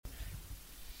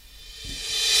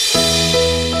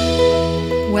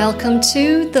Welcome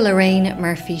to the Lorraine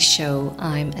Murphy Show.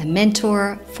 I'm a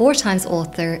mentor, 4 times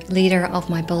author, leader of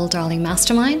my Bold Darling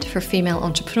Mastermind for female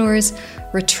entrepreneurs,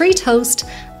 retreat host,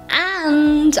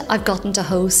 and I've gotten to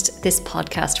host this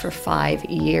podcast for 5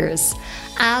 years.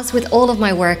 As with all of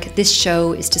my work, this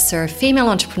show is to serve female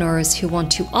entrepreneurs who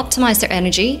want to optimize their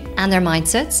energy and their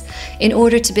mindsets in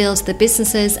order to build the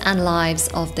businesses and lives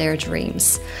of their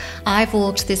dreams. I've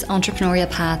walked this entrepreneurial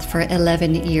path for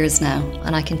 11 years now,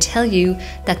 and I can tell you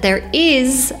that there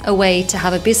is a way to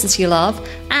have a business you love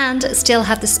and still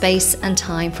have the space and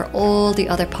time for all the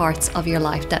other parts of your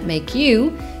life that make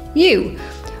you, you.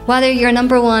 Whether your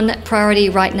number one priority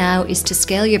right now is to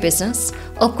scale your business,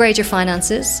 upgrade your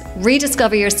finances,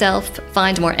 rediscover yourself,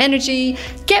 find more energy,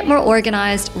 get more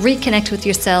organized, reconnect with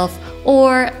yourself,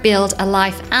 or build a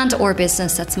life and or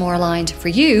business that's more aligned for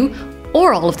you,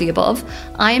 or all of the above,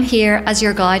 I am here as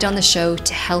your guide on the show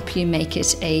to help you make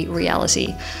it a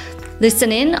reality.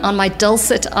 Listen in on my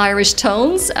dulcet Irish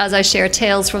tones as I share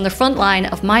tales from the front line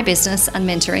of my business and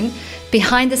mentoring,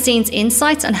 behind the scenes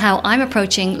insights on how I'm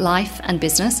approaching life and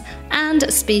business, and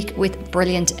speak with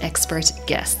brilliant expert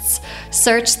guests.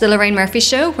 Search The Lorraine Murphy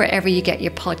Show wherever you get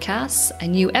your podcasts. A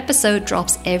new episode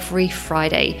drops every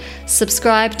Friday.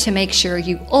 Subscribe to make sure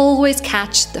you always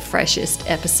catch the freshest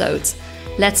episodes.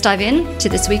 Let's dive in to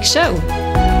this week's show.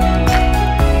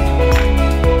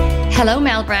 Hello,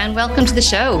 Mel Browne. Welcome to the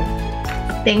show.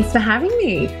 Thanks for having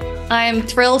me. I'm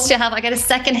thrilled to I got a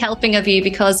second helping of you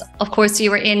because, of course, you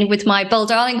were in with my Bold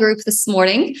Darling group this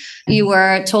morning. You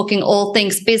were talking all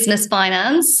things business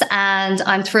finance, and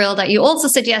I'm thrilled that you also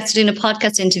said yes to doing a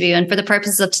podcast interview. And for the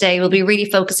purposes of today, we'll be really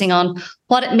focusing on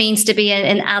what it means to be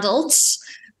an adult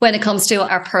when it comes to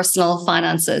our personal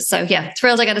finances. So yeah,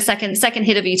 thrilled I got a second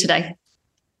hit of you today.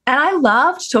 And I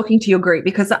loved talking to your group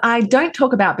because I don't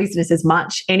talk about business as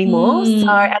much anymore. And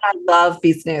I love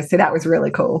business. So that was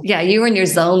really cool. Yeah, you were in your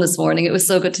zone this morning. It was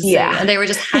so good to see. And they were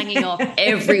just hanging off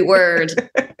every word.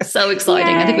 So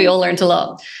exciting. Yay. I think we all learned a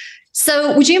lot.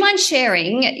 So would you mind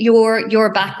sharing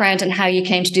your background and how you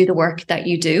came to do the work that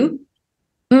you do?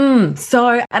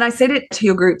 And I said it to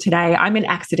your group today, I'm an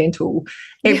accidental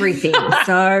everything.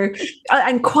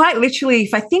 And quite literally,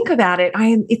 if I think about it,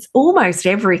 it's almost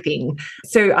everything.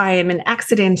 So I am an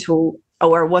accidental,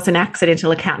 or was an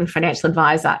accidental accountant, financial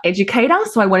advisor, educator.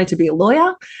 So I wanted to be a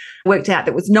lawyer. Worked out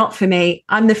that was not for me.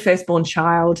 I'm the firstborn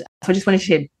child. So I just wanted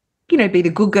to, be the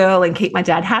good girl and keep my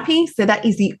dad happy. So that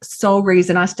is the sole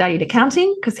reason I studied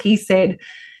accounting, because he said,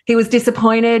 he was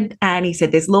disappointed and he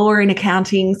said, there's law in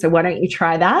accounting, so why don't you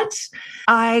try that?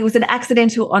 I was an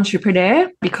accidental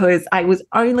entrepreneur because I was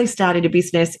only started a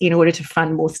business in order to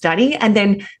fund more study. And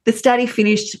then the study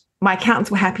finished, my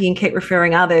accountants were happy and kept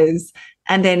referring others.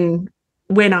 And then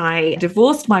when I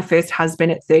divorced my first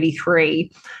husband at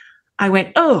 33, I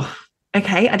went, oh,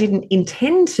 okay, I didn't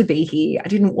intend to be here. I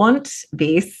didn't want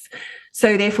this.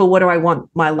 So therefore, what do I want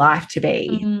my life to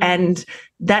be? And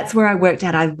that's where I worked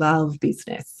out I love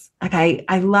business. Okay,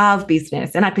 I love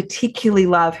business, and I particularly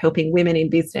love helping women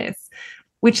in business,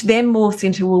 which then morphs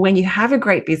into, well, when you have a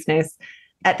great business,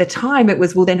 at the time it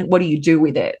was, well, then what do you do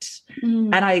with it?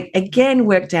 And I again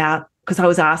worked out, because I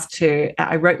was asked to,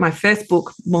 I wrote my first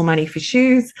book, More Money for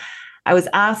Shoes. I was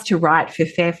asked to write for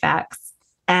Fairfax.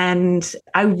 And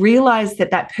I realized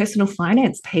that personal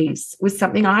finance piece was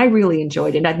something I really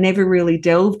enjoyed, and I'd never really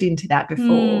delved into that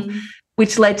before,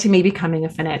 which led to me becoming a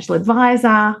financial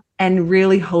advisor and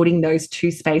really holding those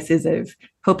two spaces of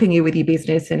helping you with your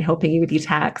business and helping you with your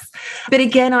tax. But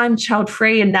again, I'm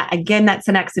child-free, and that's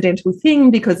an accidental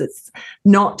thing because it's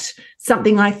not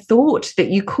something I thought that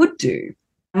you could do.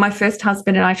 My first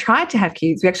husband and I tried to have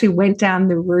kids. We actually went down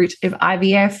the route of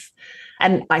IVF.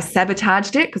 And I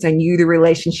sabotaged it because I knew the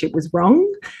relationship was wrong.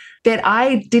 But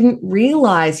I didn't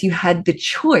realize you had the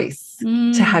choice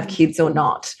to have kids or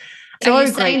not. Are you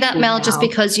saying that, Mel, just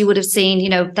because you would have seen,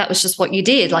 that was just what you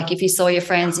did? Like if you saw your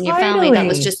friends and your family, that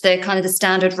was just the kind of the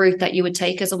standard route that you would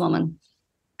take as a woman?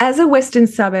 As a Western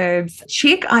suburbs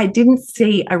chick, I didn't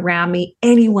see around me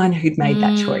anyone who'd made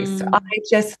that choice. I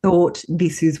just thought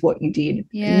this is what you did.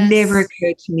 Yes. It never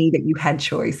occurred to me that you had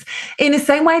choice. In the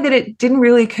same way that it didn't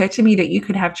really occur to me that you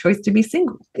could have choice to be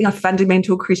single. A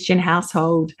fundamental Christian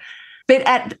household. But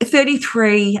at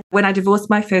 33, when I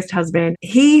divorced my first husband,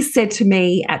 he said to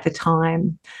me at the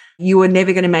time, you were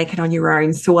never going to make it on your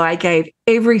own. So I gave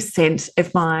every cent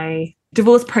of my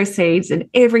divorce proceeds and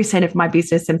every cent of my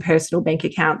business and personal bank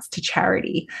accounts to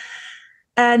charity.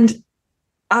 And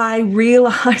I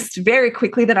realized very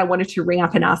quickly that I wanted to ring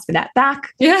up and ask for that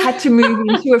back. Yeah. Had to move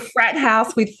into a frat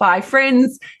house with 5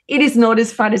 friends. It is not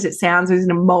as fun as it sounds. I moved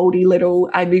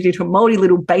into a moldy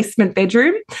little basement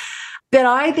bedroom. But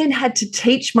I then had to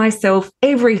teach myself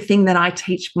everything that I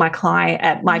teach my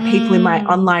client, my people in my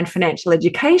online financial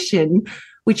education,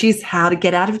 which is how to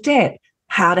get out of debt,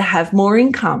 how to have more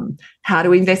income, how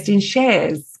to invest in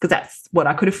shares, because that's what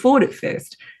I could afford at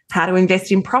first, how to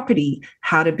invest in property,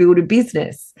 how to build a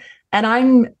business. And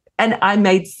I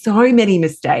made so many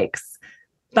mistakes.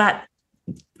 But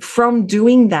from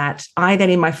doing that, I then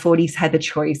in my 40s had the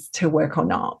choice to work or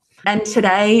not. And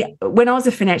today, when I was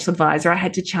a financial advisor, I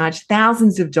had to charge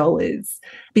thousands of dollars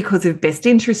because of best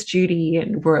interest duty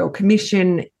and Royal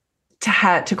Commission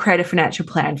to create a financial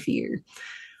plan for you.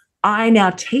 I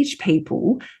now teach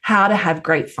people how to have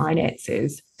great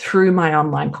finances through my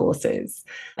online courses,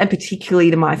 and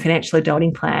particularly the My Financial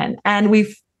Adulting Plan. And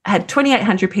we've had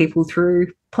 2,800 people through,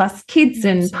 plus kids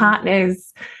and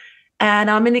partners. And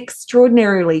I'm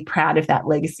extraordinarily proud of that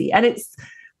legacy.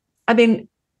 And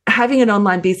having an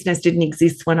online business didn't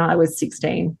exist when I was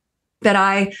 16, but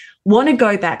I want to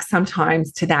go back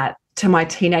sometimes to my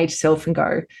teenage self and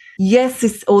go,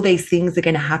 yes, all these things are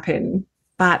going to happen,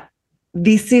 but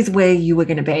this is where you were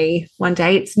going to be one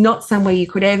day. It's not somewhere you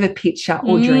could ever picture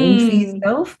or dream for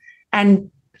yourself. And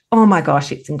oh my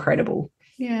gosh, it's incredible.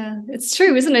 Yeah, it's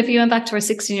true, isn't it? If you went back to our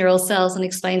 16-year-old selves and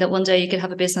explained that one day you could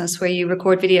have a business where you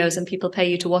record videos and people pay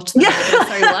you to watch them. Yeah.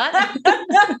 Sorry,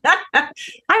 what?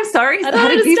 I'm sorry. I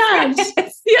don't understand.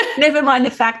 Yeah. Never mind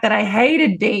the fact that I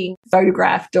hated being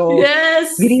photographed or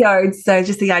videoed. So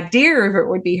just the idea of it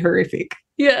would be horrific.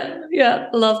 Yeah,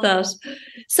 love that.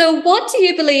 So what do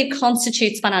you believe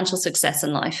constitutes financial success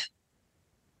in life?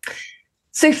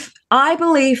 So I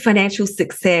believe financial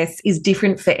success is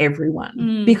different for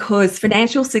everyone because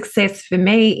financial success for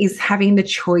me is having the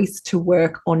choice to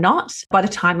work or not by the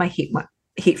time I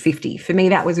hit 50. For me,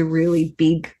 that was a really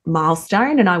big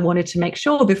milestone, and I wanted to make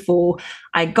sure before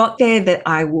I got there that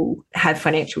I will have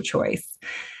financial choice.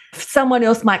 Someone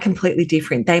else might completely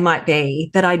different. They might be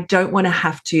that I don't want to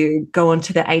have to go on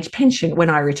to the age pension when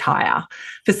I retire.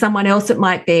 For someone else, it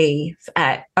might be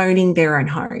owning their own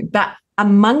home. But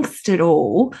amongst it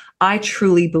all, I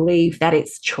truly believe that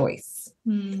it's choice,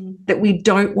 that we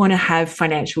don't want to have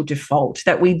financial default,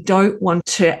 that we don't want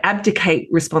to abdicate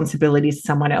responsibility to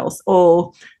someone else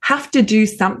or have to do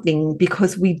something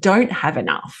because we don't have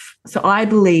enough. So I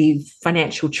believe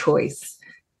financial choice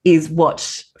is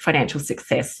what financial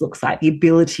success looks like, the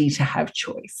ability to have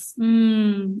choice.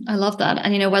 I love that.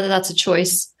 And, whether that's a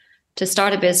choice to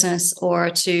start a business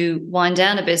or to wind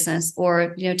down a business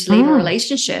or, to leave a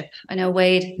relationship. I know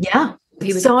Wade,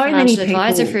 he was a financial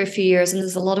advisor for a few years, and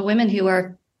there's a lot of women who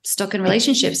are stuck in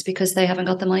relationships because they haven't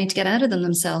got the money to get out of them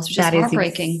themselves, which is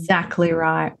heartbreaking. Exactly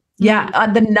right. Yeah.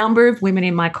 The number of women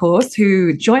in my course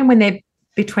who join when they're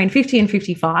between 50 and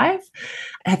 55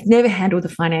 have never handled the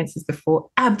finances before,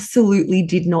 absolutely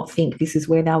did not think this is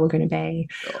where they were going to be,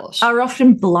 are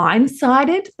often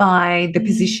blindsided by the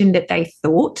position that they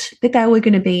thought that they were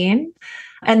going to be in,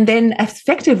 and then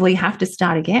effectively have to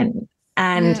start again.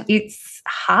 And it's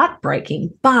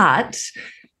heartbreaking, but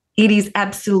it is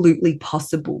absolutely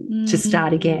possible to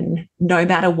start again, no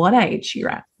matter what age you're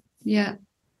at. Yeah.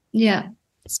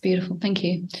 It's beautiful. Thank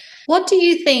you. What do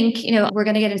you think, we're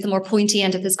going to get into the more pointy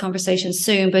end of this conversation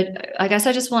soon, but I guess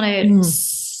I just want to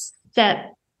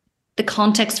set the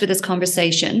context for this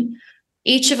conversation.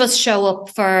 Each of us show up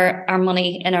for our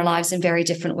money in our lives in very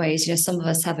different ways. Some of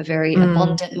us have a very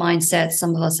abundant mindset.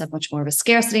 Some of us have much more of a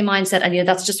scarcity mindset. And,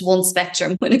 that's just one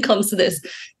spectrum when it comes to this.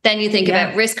 Then you think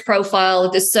about risk profile.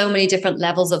 There's so many different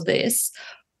levels of this.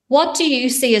 What do you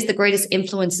see as the greatest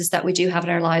influences that we do have in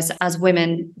our lives as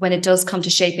women when it does come to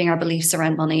shaping our beliefs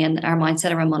around money and our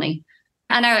mindset around money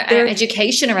and our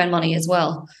education around money as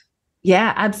well?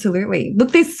 Yeah, absolutely.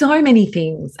 Look, there's so many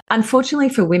things. Unfortunately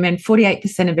for women,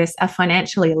 48% of us are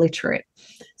financially illiterate.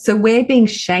 So we're being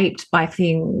shaped by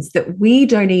things that we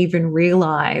don't even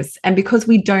realize. And because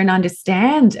we don't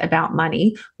understand about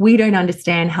money, we don't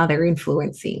understand how they're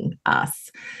influencing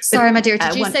us. Sorry, my dear,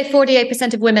 did you say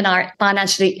 48% of women are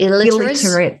financially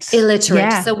illiterate? Illiterate.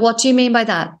 Yeah. So what do you mean by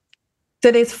that? So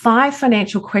there's 5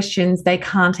 financial questions they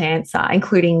can't answer,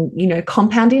 including,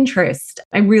 compound interest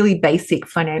and really basic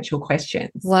financial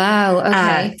questions. Wow.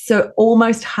 Okay. So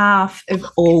almost half of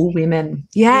all women.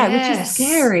 Yeah, which is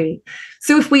scary.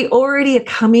 So if we already are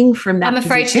coming from that I'm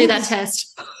afraid to do that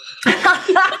test.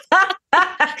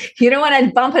 You don't want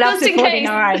to bump it up to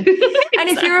 49. And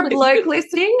if you're a bloke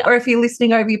listening or if you're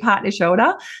listening over your partner's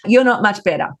shoulder, you're not much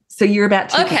better. So you're about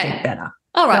 2% better.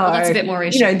 All right, well, that's a bit more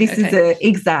issue. This is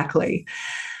exactly.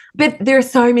 But there are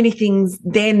so many things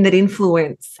then that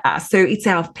influence us. So it's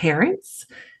our parents.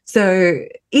 So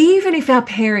even if our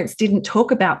parents didn't talk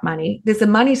about money, there's a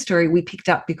money story we picked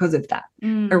up because of that,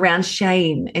 around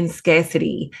shame and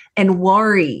scarcity and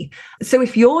worry. So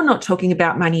if you're not talking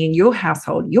about money in your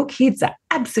household, your kids are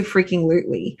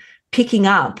absolutely picking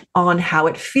up on how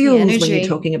it feels when you're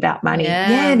talking about money.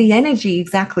 Yeah, the energy,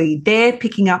 exactly. They're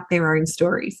picking up their own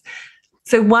stories.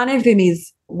 So one of them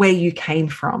is where you came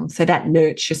from, so that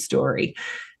nurture story.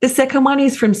 The second one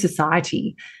is from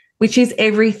society, which is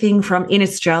everything from, in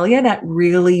Australia, that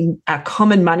really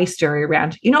common money story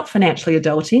around you're not financially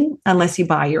adulting unless you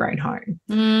buy your own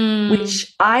home,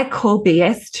 which I call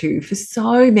BS to for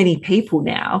so many people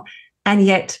now. And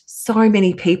yet so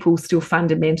many people still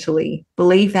fundamentally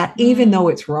believe that, even though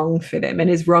it's wrong for them and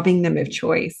is robbing them of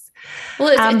choice.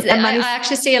 Well, I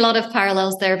actually see a lot of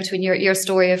parallels there between your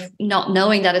story of not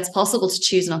knowing that it's possible to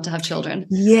choose not to have children.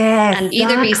 Yeah, and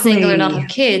either be single or not have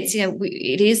kids.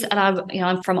 It is, and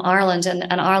I'm from Ireland,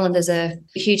 and Ireland is a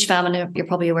huge famine. You're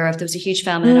probably aware of. There was a huge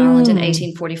famine in Ireland in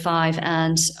 1845,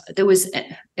 and there was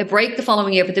a break the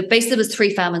following year. But basically, there was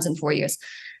 3 famines in 4 years.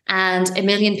 And 1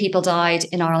 million people died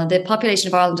in Ireland. The population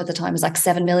of Ireland at the time was like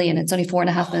 7 million. It's only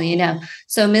 4.5 million now.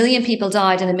 So 1 million people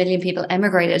died and 1 million people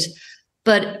emigrated.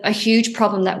 But a huge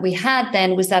problem that we had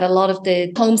then was that a lot of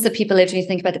the homes that people lived in, you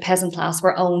think about the peasant class,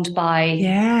 were owned by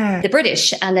the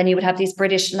British. And then you would have these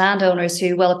British landowners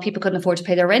who, well, if people couldn't afford to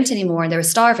pay their rent anymore and they were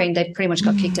starving, they pretty much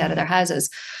got kicked out of their houses.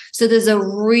 So there's a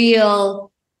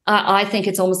real... I think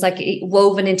it's almost like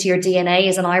woven into your DNA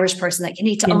as an Irish person that you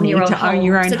need to own your own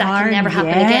home, so that can never happen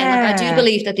again. Like, I do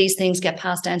believe that these things get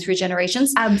passed down through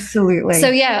generations. Absolutely. So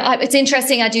yeah, it's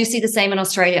interesting. I do see the same in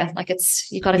Australia. Like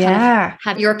you've got to kind of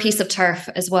have your piece of turf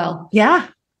as well. Yeah.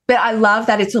 But I love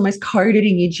that it's almost coded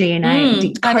in your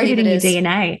DNA, coded in your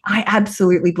DNA. I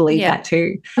absolutely believe that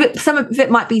too. But some of it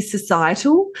might be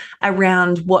societal,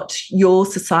 around what your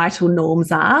societal norms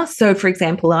are. So, for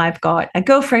example, I've got a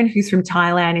girlfriend who's from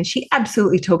Thailand, and she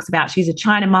absolutely talks about, she's a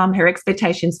China mum. Her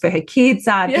expectations for her kids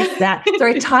are this, that.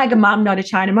 Sorry, a tiger mum, not a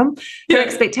China mum. Her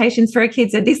expectations for her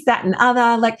kids are this, that, and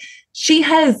other. Like, she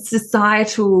has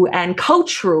societal and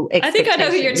cultural expectations. I think I know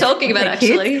who you're talking about,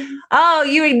 actually. Kids. Oh,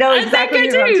 you know exactly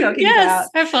who I'm talking about.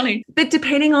 How funny. But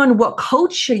depending on what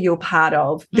culture you're part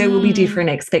of, there will be different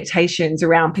expectations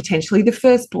around potentially the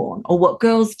firstborn, or what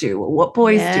girls do, or what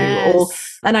boys do.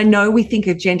 And I know we think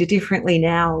of gender differently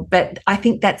now, but I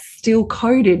think that's still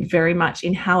coded very much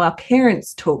in how our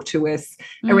parents talk to us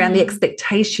around the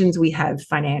expectations we have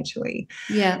financially.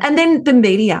 Yeah. And then the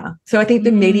media. So I think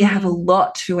the media have a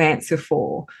lot to answer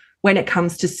for when it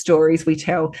comes to stories we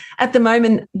tell. At the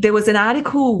moment, there was an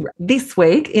article this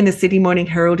week in the Sydney Morning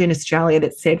Herald in Australia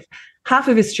that said half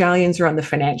of Australians are on the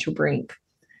financial brink.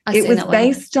 It was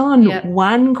based on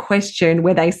one question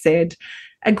where they said,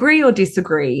 agree or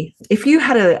disagree, if you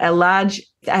had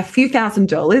a few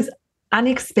 $1,000s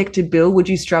unexpected bill, would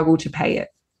you struggle to pay it?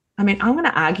 I mean, I'm going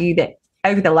to argue that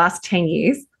over the last 10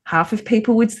 years, half of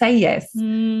people would say yes.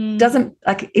 It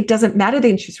doesn't matter the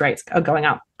interest rates are going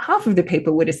up. Half of the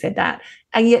people would have said that.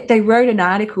 And yet they wrote an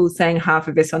article saying half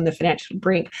of us on the financial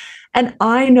brink. And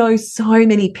I know so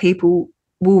many people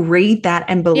will read that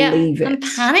and believe it. And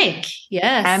panic.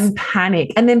 Yes. And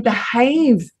panic. And then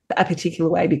behave a particular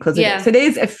way because of it. So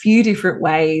there's a few different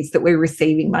ways that we're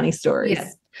receiving money stories. Yeah.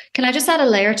 Can I just add a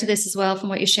layer to this as well from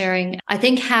what you're sharing? I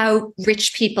think how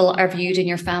rich people are viewed in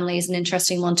your family is an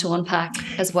interesting one to unpack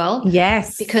as well.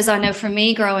 Yes. Because I know for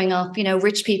me growing up,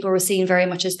 rich people were seen very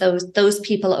much as those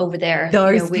people over there.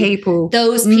 Those people.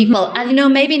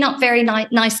 And, maybe not very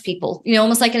nice people,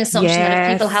 almost like an assumption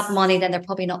that if people have money, then they're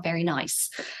probably not very nice.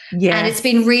 Yeah. And it's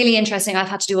been really interesting. I've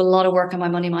had to do a lot of work on my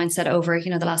money mindset over, the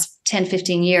last 10,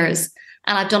 15 years.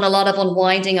 And I've done a lot of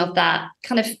unwinding of that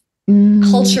kind of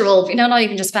cultural, not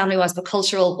even just family wise, but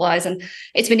cultural wise. And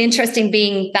it's been interesting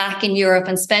being back in Europe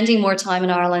and spending more time in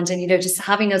Ireland and, just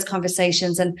having those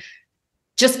conversations and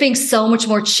just being so much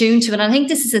more tuned to it. And I think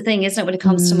this is the thing, isn't it, when it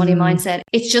comes to money mindset?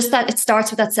 It's just that it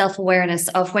starts with that self-awareness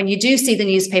of when you do see the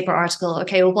newspaper article,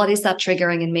 okay, well, what is that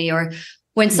triggering in me? Or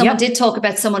when someone did talk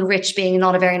about someone rich being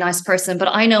not a very nice person, but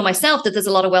I know myself that there's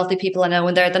a lot of wealthy people I know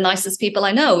and they're the nicest people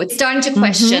I know. It's starting to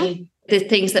question the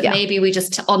things that maybe we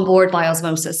just onboard by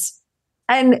osmosis.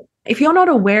 And if you're not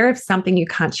aware of something, you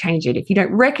can't change it. If you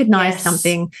don't recognize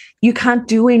something, you can't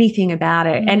do anything about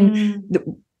it. And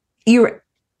your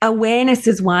awareness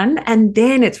is one, and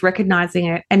then it's recognizing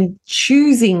it and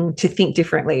choosing to think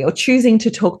differently, or choosing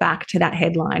to talk back to that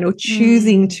headline, or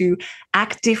choosing to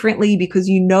act differently because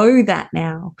you know that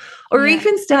now, or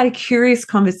even start a curious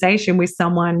conversation with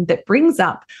someone that brings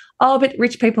up, oh, but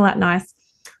rich people aren't nice.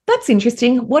 That's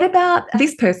interesting. What about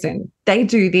this person? They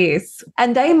do this,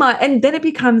 and they might, and then it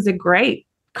becomes a great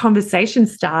conversation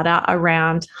starter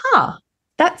around,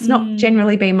 that's not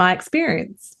generally been my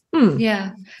experience.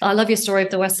 Yeah. I love your story of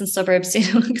the Western suburbs,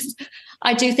 'cause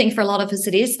I do think for a lot of us,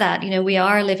 it is that, we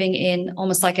are living in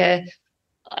almost like it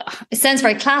sounds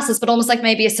very classist, but almost like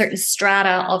maybe a certain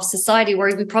strata of society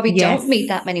where we probably don't meet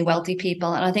that many wealthy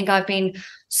people. And I think I've been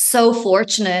so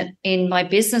fortunate in my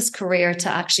business career to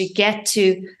actually get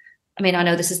to, I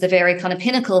know this is the very kind of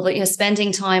pinnacle, but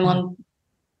spending time on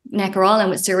Necker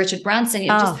Island with Sir Richard Branson,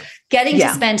 just getting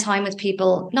to spend time with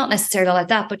people, not necessarily like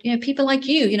that, but people like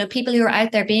you, people who are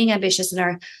out there being ambitious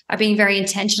and are being very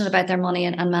intentional about their money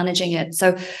and managing it.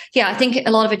 So I think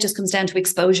a lot of it just comes down to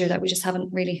exposure, that we just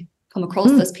haven't really come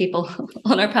across those people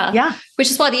on our path. Yeah.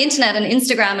 Which is why the internet and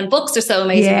Instagram and books are so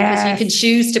amazing, because you can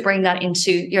choose to bring that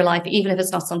into your life, even if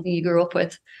it's not something you grew up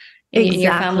with in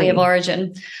your family of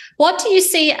origin. What do you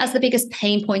see as the biggest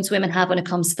pain points women have when it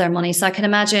comes to their money? So I can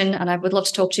imagine, and I would love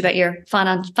to talk to you about your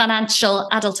financial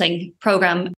adulting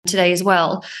program today as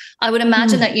well. I would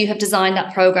imagine that you have designed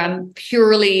that program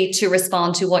purely to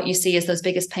respond to what you see as those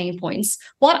biggest pain points.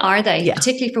 What are they,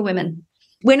 particularly for women?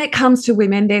 When it comes to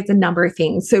women, there's a number of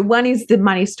things. So one is the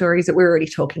money stories that we're already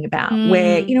talking about,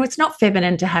 where, it's not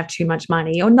feminine to have too much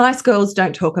money, or nice girls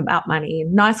don't talk about money,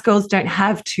 and nice girls don't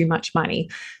have too much money.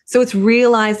 So it's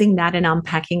realizing that and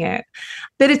unpacking it.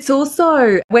 But it's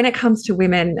also, when it comes to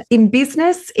women in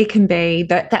business, it can be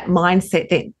that mindset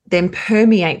that then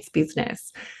permeates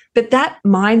business. But that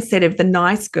mindset of the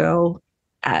nice girl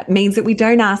means that we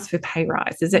don't ask for pay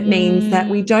rises. It means that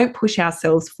we don't push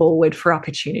ourselves forward for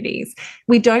opportunities.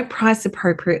 We don't price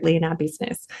appropriately in our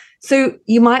business. So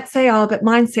you might say, but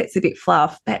mindset's a bit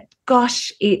fluff, but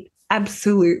gosh, it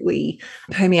absolutely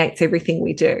permeates everything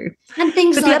we do. And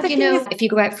things like, if you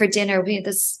go out for dinner,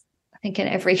 there's, I think in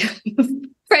every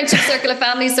friendship circle, a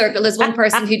family circle, there's one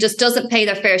person who just doesn't pay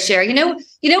their fair share. When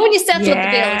you settle up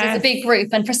the bills as a big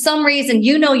group, and for some reason,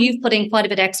 you've put in quite a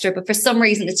bit extra, but for some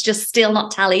reason it's just still not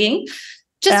tallying.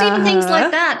 Just even things like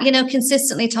that,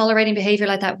 consistently tolerating behavior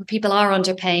like that where people are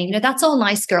underpaying, that's all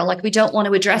nice girl. Like, we don't want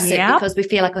to address it because we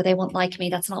feel like, they won't like me.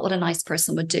 That's not what a nice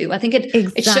person would do. I think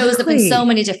it shows up in so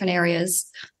many different areas.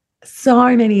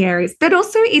 So many areas. But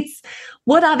also it's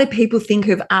what other people think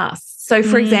of us. So,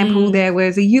 for example, there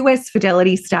was a US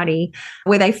Fidelity study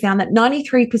where they found that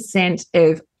 93%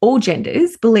 of all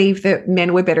genders believe that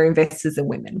men were better investors than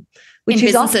women, which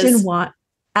is often what...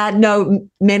 no,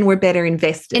 men were better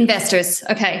investors. Investors,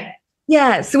 okay.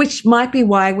 Yeah, so which might be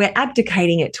why we're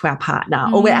abdicating it to our partner,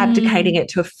 or we're abdicating it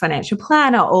to a financial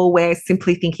planner, or we're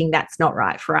simply thinking that's not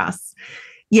right for us.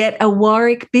 Yet a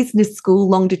Warwick Business School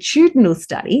longitudinal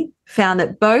study found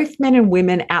that both men and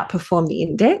women outperformed the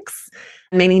index,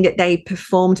 meaning that they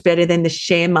performed better than the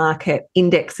share market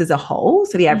index as a whole,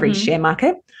 so the average share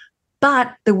market,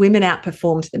 but the women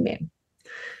outperformed the men.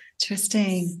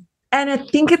 Interesting. And I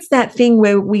think it's that thing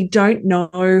where we don't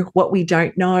know what we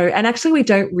don't know. And actually we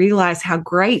don't realize how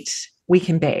great we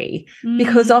can be,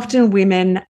 because often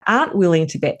women aren't willing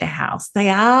to bet the house. They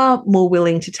are more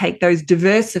willing to take those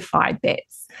diversified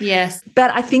bets. Yes.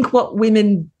 But I think what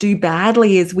women do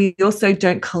badly is we also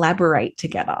don't collaborate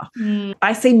together.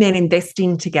 I see men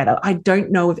investing together. I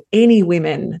don't know of any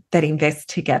women that invest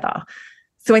together.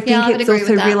 So I think it's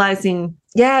also realizing,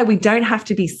 we don't have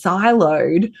to be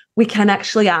siloed. We can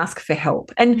actually ask for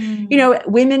help. And,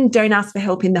 women don't ask for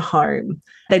help in the home.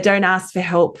 They don't ask for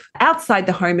help outside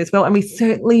the home as well. And we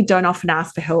certainly don't often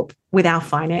ask for help with our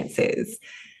finances.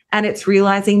 And it's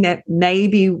realizing that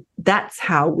maybe that's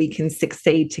how we can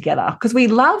succeed together. Because we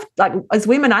love, like, as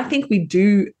women, I think we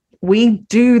do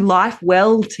life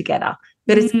well together,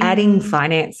 but it's adding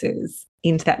finances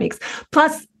into that mix.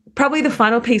 Plus, probably the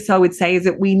final piece I would say is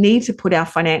that we need to put our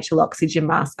financial oxygen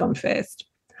mask on first.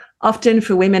 Often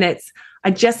for women, it's,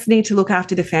 I just need to look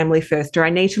after the family first, or I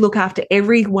need to look after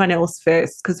everyone else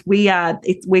first, because we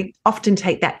often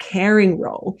take that caring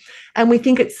role, and we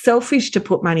think it's selfish to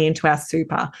put money into our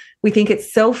super. We think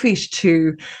it's selfish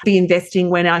to be investing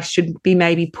when I should be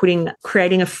maybe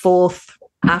creating a fourth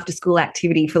after school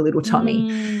activity for little Tommy.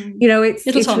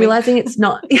 It's realizing it's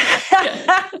not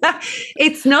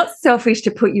it's not selfish to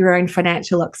put your own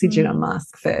financial oxygen on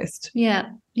mask first. Yeah.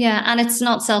 And it's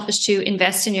not selfish to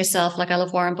invest in yourself. Like, I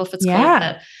love Warren Buffett's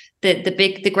quote that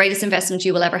the greatest investment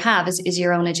you will ever have is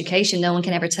your own education. No one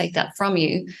can ever take that from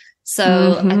you.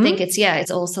 So I think it's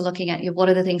also looking at what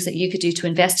are the things that you could do to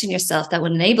invest in yourself that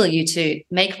would enable you to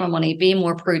make more money, be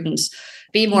more prudent,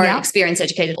 be more experienced,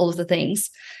 educated, all of the things.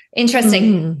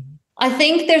 Interesting. I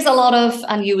think there's a lot of,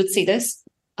 and you would see this,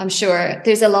 I'm sure,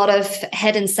 there's a lot of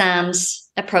head in sand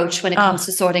approach when it comes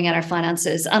to sorting out our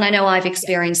finances. And I know I've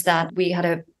experienced that. We had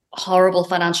a horrible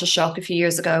financial shock a few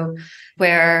years ago.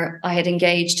 where I had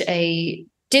engaged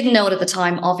didn't know it at the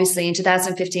time, obviously, in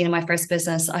 2015 in my first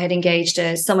business, I had engaged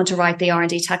someone to write the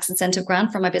R&D tax incentive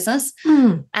grant for my business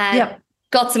and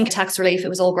got some tax relief. It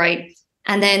was all great.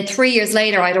 And then 3 years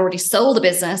later, I'd already sold the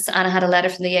business and I had a letter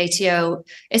from the ATO.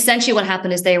 Essentially what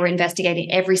happened is they were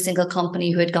investigating every single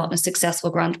company who had gotten a successful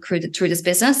grant through this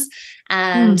business.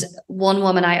 And one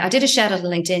woman, I did a shout out on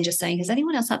LinkedIn just saying, has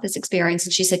anyone else had this experience?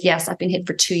 And she said, yes, I've been hit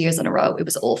for 2 years in a row. It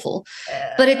was awful.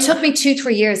 But it took me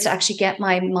 2-3 years to actually get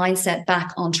my mindset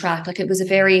back on track. Like it was a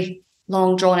very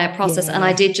long drawn out process. And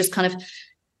I did just kind of,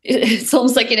 it's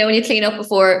almost like, when you clean up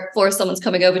before someone's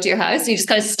coming over to your house, you just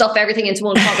kind of stuff everything into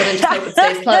one pocket and just hope it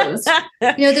stays closed.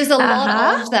 There's a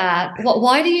lot of that.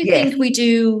 Why do you think we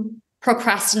do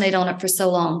procrastinate on it for so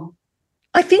long?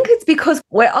 I think it's because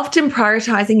we're often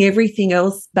prioritizing everything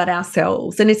else but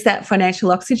ourselves. And it's that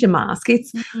financial oxygen mask.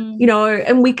 It's,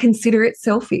 and we consider it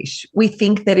selfish. We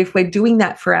think that if we're doing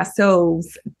that for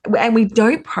ourselves and we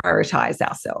don't prioritize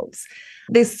ourselves,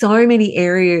 there's so many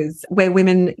areas where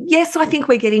women, yes, I think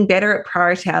we're getting better at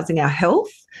prioritizing our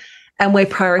health and we're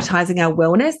prioritizing our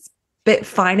wellness, but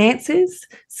finances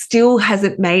still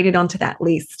hasn't made it onto that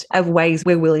list of ways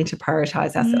we're willing to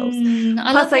prioritize ourselves.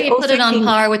 I love that you put it on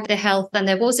par with the health and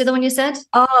what was the other one you said?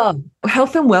 Oh,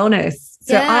 health and wellness.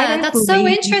 So that's so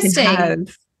interesting.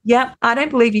 I don't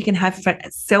believe you can have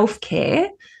self-care.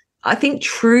 I think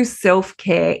true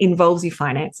self-care involves your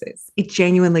finances. It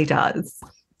genuinely does.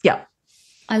 Yeah.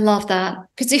 I love that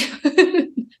because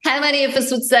how many of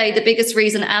us would say the biggest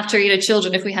reason after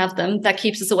children, if we have them, that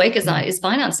keeps us awake at night is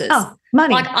finances? Oh,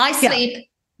 money. Like I sleep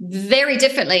very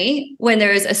differently when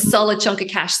there is a solid chunk of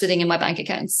cash sitting in my bank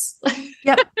accounts.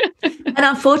 Yep. And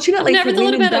unfortunately, for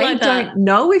women, they don't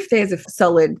know if there's a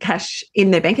solid cash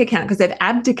in their bank account because they've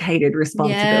abdicated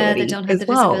responsibility. Yeah, they don't have the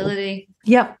visibility.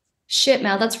 Yep. Shit,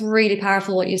 Mel, that's really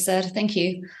powerful what you said. Thank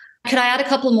you. Could I add a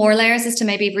couple more layers as to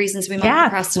maybe reasons we might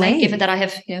procrastinate, given that I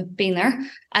have been there?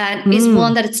 Is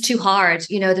one that it's too hard.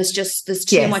 There's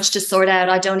too much to sort out.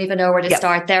 I don't even know where to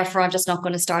start. Therefore, I'm just not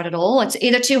going to start at all. It's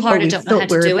either too hard or don't know how to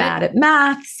do it. We're bad at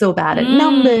maths or bad at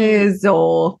numbers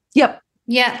or Yeah.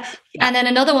 And then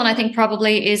another one I think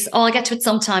probably is, I'll get to it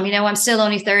sometime. I'm still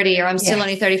only 30 or I'm still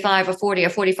only 35 or 40 or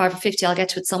 45 or 50. I'll get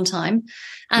to it sometime.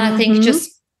 And I think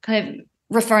just kind of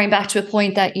referring back to a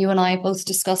point that you and I both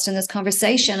discussed in this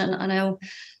conversation, and I know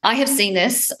I have seen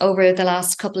this over the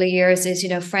last couple of years, is,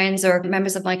 friends or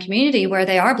members of my community where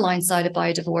they are blindsided by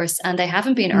a divorce and they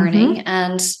haven't been earning.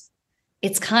 And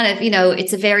it's kind of,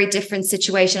 it's a very different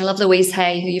situation. I love Louise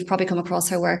Hay, who you've probably come across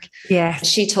her work. Yeah.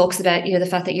 She talks about, the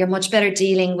fact that you're much better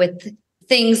dealing with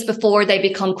things before they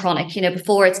become chronic,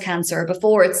 before it's cancer,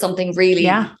 before it's something really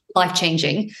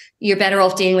life-changing. You're better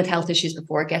off dealing with health issues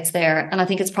before it gets there. And I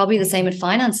think it's probably the same with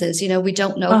finances. We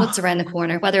don't know what's around the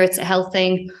corner, whether it's a health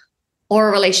thing or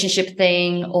a relationship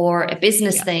thing or a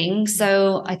business thing.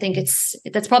 So I think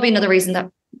that's probably another reason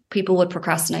that people would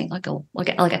procrastinate. Like,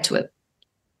 I'll get to it.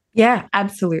 Yeah,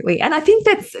 absolutely. And I think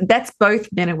that's both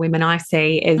men and women. I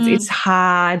see as it's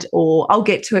hard, or I'll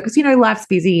get to it because, life's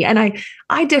busy. And I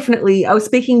was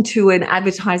speaking to an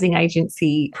advertising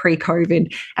agency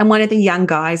pre-COVID, and one of the young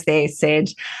guys there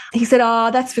he said, oh,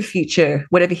 that's for future,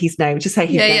 whatever his name, just say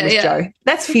his name was Joe.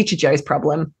 That's future Joe's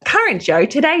problem. Current Joe,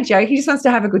 today Joe, he just wants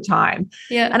to have a good time.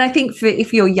 Yeah. And I think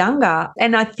if you're younger,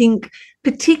 and I think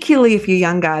particularly if you're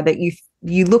younger, that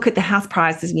you look at the house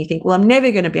prices and you think, well, I'm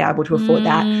never going to be able to afford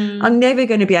that. I'm never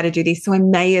going to be able to do this. So I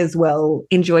may as well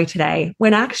enjoy today,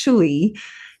 when actually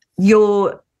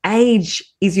your age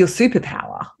is your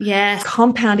superpower. Yes.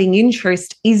 Compounding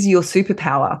interest is your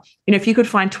superpower. If you could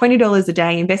find $20 a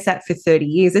day, invest that for 30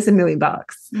 years, that's $1 million.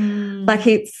 Like,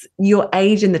 it's your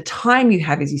age and the time you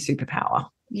have is your superpower.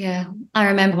 Yeah. I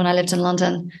remember when I lived in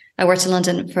London, I worked in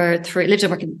London lived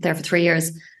and worked there for 3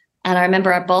 years. And I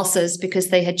remember our bosses, because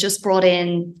they had just brought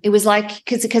in, it was like,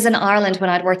 because in Ireland, when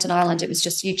I'd worked in Ireland, it was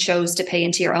just you chose to pay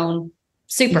into your own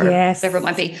super, whatever it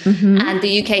might be. And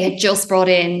the UK had just brought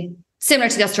in, similar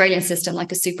to the Australian system,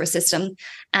 like a super system.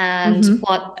 And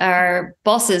what our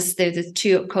bosses, the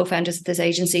two co-founders of this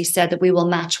agency, said that we will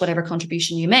match whatever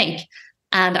contribution you make.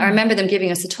 And I remember them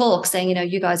giving us a talk saying,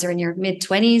 you guys are in your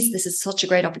mid-20s. This is such a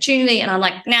great opportunity. And I'm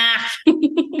like, nah, I'm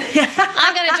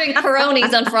going to drink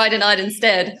Peronis on Friday night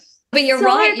instead. But you're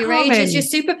right. Your age is your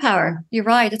superpower. You're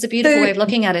right. It's a beautiful way of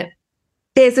looking at it.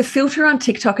 There's a filter on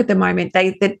TikTok at the moment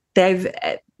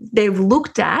they've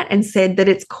looked at and said that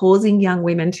it's causing young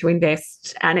women to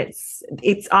invest, and it's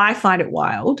I find it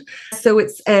wild. So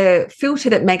it's a filter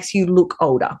that makes you look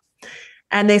older.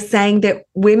 And they're saying that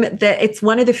that it's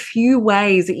one of the few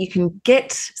ways that you can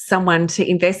get someone to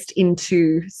invest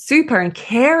into super and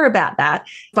care about that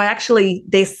by actually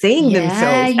they're seeing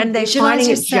themselves and they're finding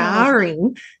it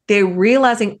jarring. They're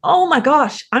realizing, oh my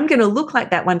gosh, I'm going to look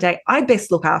like that one day. I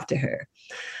best look after her.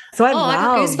 So I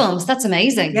got goosebumps. That's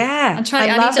amazing. Yeah. I need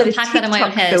to unpack that in my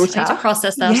own head. I need to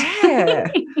process that. Yeah.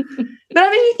 But I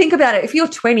mean, you think about it, if you're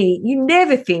 20, you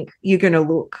never think you're going to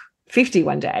look 50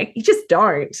 one day. You just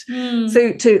don't.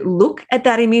 So to look at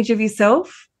that image of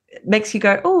yourself makes you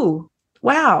go, oh,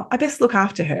 wow, I best look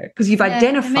after her, because you've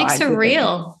identified. It makes her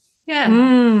real. Yeah.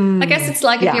 I guess it's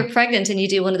like if you're pregnant and you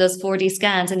do one of those 4D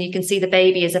scans and you can see the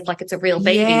baby as if like it's a real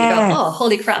baby. Yes. You go, oh,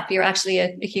 holy crap, you're actually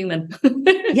a human.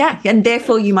 Yeah. And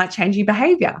therefore you might change your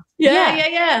behavior.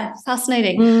 Yeah.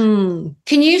 Fascinating.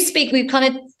 Can you speak, we've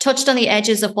kind of touched on the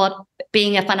edges of what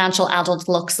being a financial adult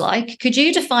looks like. Could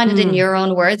you define it in your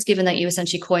own words, given that you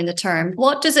essentially coined the term?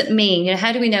 What does it mean? You know,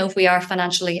 how do we know if we are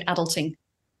financially adulting?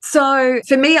 So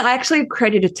for me, I actually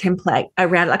created a template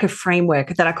around like a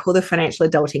framework that I call the financial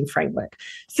adulting framework.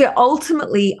 So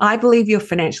ultimately, I believe you're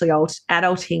financially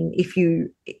adulting if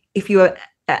you are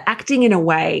acting in a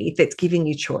way that's giving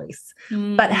you choice.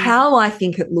 But how I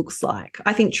think it looks like,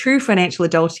 I think true financial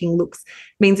adulting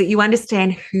means that you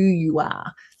understand who you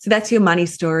are. So that's your money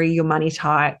story, your money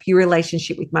type, your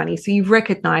relationship with money. So you've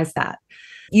recognized that.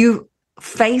 You've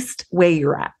faced where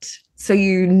you're at. So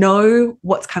you know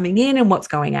what's coming in and what's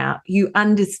going out. You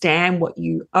understand what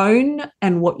you own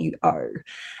and what you owe.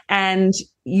 And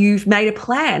you've made a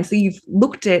plan. So you've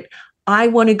looked at, I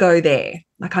want to go there.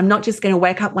 Like, I'm not just going to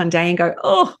wake up one day and go,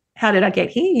 oh, how did I get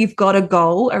here? You've got a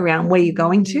goal around where you're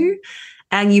going to.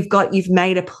 And you've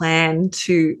made a plan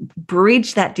to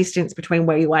bridge that distance between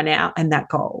where you are now and that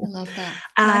goal. I love that.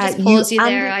 Can I just pause you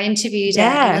there? I interviewed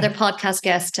another podcast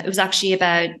guest. It was actually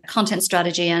about content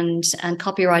strategy and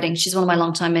copywriting. She's one of my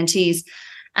longtime mentees.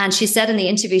 And she said in the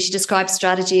interview, she described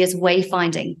strategy as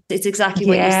wayfinding. It's exactly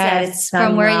what you said. It's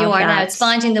from where you are now. It's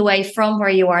finding the way from where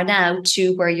you are now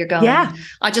to where you're going. Yeah.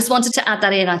 I just wanted to add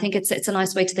that in. I think it's a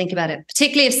nice way to think about it,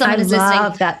 particularly if someone is listening. I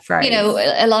love that phrase. You know,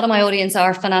 a lot of my audience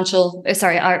are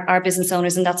our business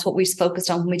owners, and that's what we focused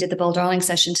on when we did the Bold Darling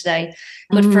session today.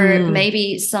 But for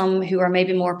maybe some who are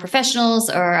maybe more professionals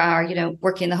or are, you know,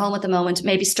 working in the home at the moment,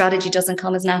 maybe strategy doesn't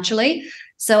come as naturally.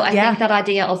 So I think that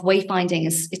idea of wayfinding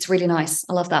it's really nice.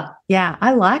 I love that. Yeah,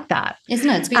 I like that. Isn't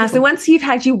it? It's beautiful. So once you've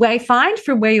had your wayfind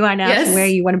from where you are now to where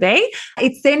you want to be,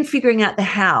 it's then figuring out the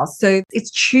how. So it's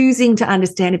choosing to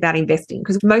understand about investing,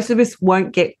 because most of us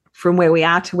won't get from where we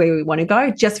are to where we want to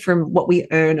go just from what we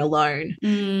earn alone.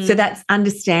 So that's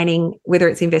understanding whether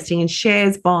it's investing in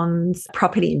shares, bonds,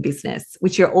 property and business,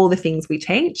 which are all the things we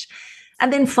teach.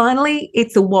 And then finally,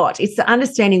 it's the what. It's the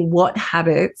understanding what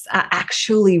habits are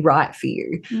actually right for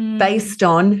you based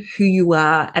on who you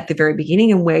are at the very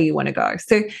beginning and where you want to go.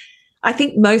 So I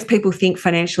think most people think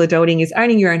financial adulting is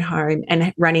owning your own home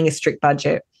and running a strict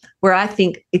budget, where I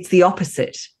think it's the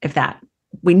opposite of that.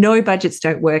 We know budgets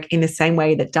don't work in the same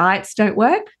way that diets don't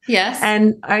work. Yes.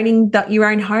 And owning your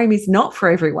own home is not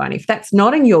for everyone. If that's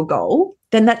not in your goal,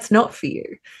 then that's not for you.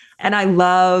 And I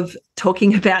love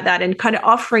talking about that and kind of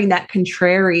offering that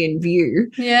contrarian view,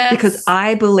 because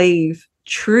I believe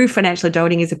true financial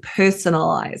adulting is a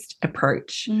personalized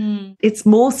approach. It's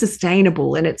more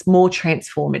sustainable and it's more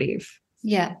transformative.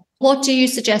 Yeah. What do you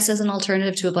suggest as an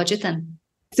alternative to a budget then?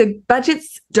 So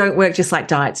budgets don't work just like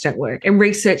diets don't work. And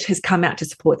research has come out to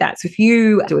support that. So if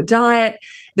you do a diet,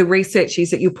 the research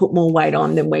is that you put more weight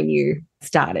on than when you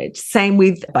started. Same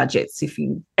with budgets. If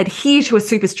you adhere to a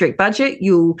super strict budget,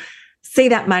 you'll see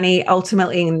that money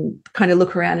ultimately and kind of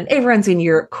look around and everyone's in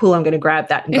Europe. Cool, I'm going to grab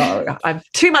that and go. I've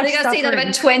too much. I think I've seen that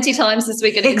about 20 times this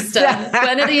week at Insta.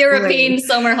 When are the European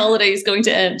summer holidays going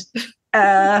to end?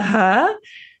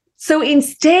 So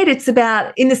instead, it's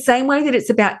about, in the same way that it's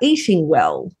about eating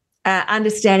well,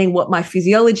 understanding what my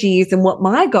physiology is and what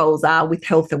my goals are with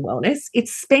health and wellness,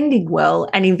 it's spending well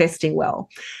and investing well.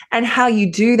 And how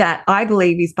you do that, I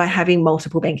believe, is by having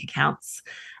multiple bank accounts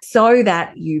so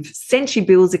that you've sent your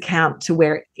bills account to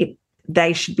where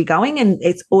they should be going and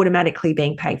it's automatically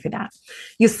being paid for that.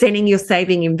 You're sending your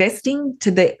saving, investing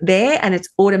to there and it's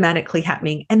automatically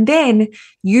happening. And then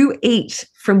you eat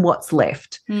from what's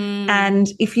left. And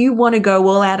if you want to go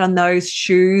all out on those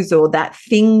shoes or that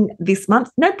thing this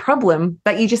month, no problem,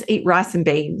 but you just eat rice and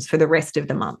beans for the rest of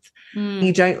the month.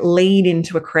 You don't lean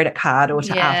into a credit card or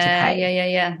to afterpay.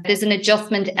 Yeah. There's an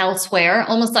adjustment elsewhere,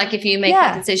 almost like if you make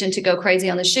that decision to go crazy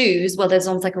on the shoes, well, there's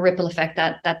almost like a ripple effect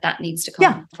that needs to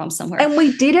come from somewhere. And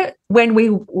we did it when we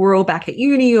were all back at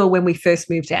uni or when we first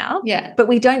moved out. Yeah. But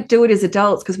we don't do it as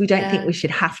adults because we don't think we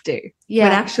should have to.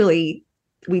 But actually,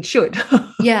 we should.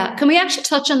 Yeah. Can we actually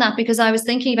touch on that? Because I was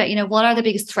thinking about, what are the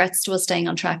biggest threats to us staying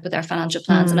on track with our financial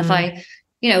plans? And if I,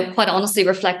 quite honestly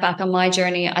reflect back on my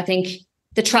journey, I think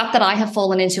the trap that I have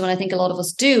fallen into, and I think a lot of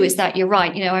us do, is that you're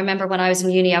right. I remember when I was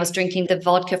in uni, I was drinking the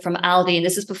vodka from Aldi, and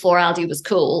this is before Aldi was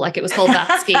cool. Like, it was called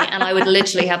Vatsky, and I would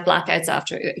literally have blackouts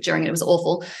during it. It was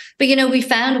awful. But, we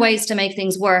found ways to make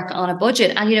things work on a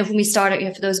budget. And, when we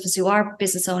started, for those of us who are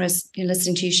business owners,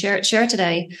 listening to you share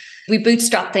today, we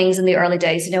bootstrap things in the early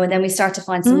days, and then we start to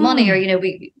find some money, or,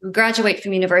 we graduate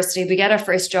from university, we get our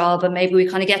first job, and maybe we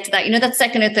kind of get to that, that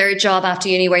second or third job after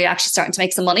uni where you're actually starting to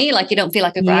make some money, like you don't feel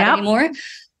like a grad anymore.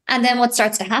 And then what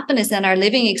starts to happen is then our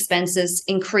living expenses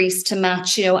increase to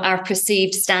match, our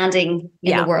perceived standing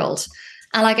in the world.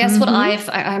 And I guess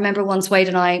I remember once Wade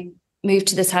and I moved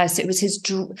to this house. It was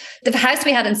the house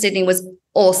we had in Sydney was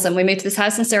awesome. We moved to this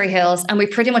house in Surrey Hills, and we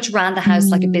pretty much ran the house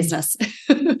like a business.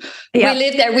 We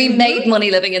lived there. We made money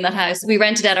living in the house. We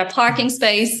rented out our parking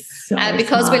space.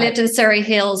 Because we lived in Surrey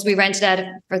Hills, we rented out,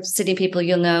 for Sydney people,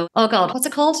 you'll know. Oh God, what's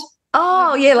it called?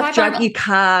 Oh, yeah, like drive your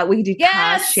car. We did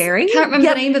car sharing. Can't remember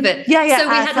the name of it. Yeah. So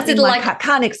we had this little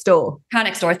car next door. Car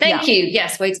next door. Thank you.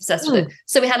 Yes, Wade's obsessed with it.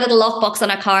 So we had a little lockbox on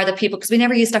our car that people, because we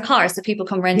never used our car, so people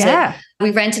come rent it.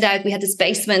 We rented out. We had this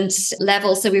basement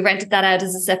level, so we rented that out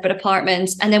as a separate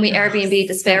apartment, and then we Airbnb'd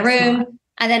the spare room.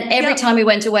 And then every time we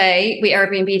went away, we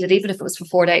Airbnb'd it, even if it was for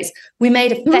 4 days. We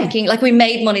made we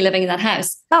made money living in that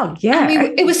house. Oh, yeah.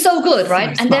 And it was so good,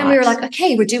 right? And then we were like,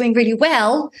 okay, we're doing really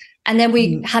well. And then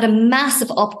we had a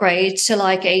massive upgrade to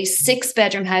like a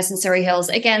 6-bedroom house in Surrey Hills.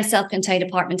 Again, self-contained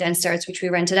apartment downstairs, which we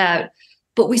rented out.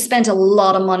 But we spent a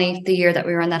lot of money the year that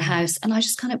we were in that house. And I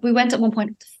just we went at one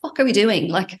point, what the fuck are we doing?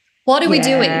 Like, what are we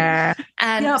doing?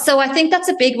 And so I think that's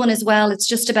a big one as well. It's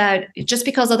just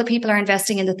because other people are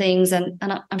investing into things. And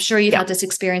I'm sure you've had this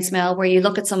experience, Mel, where you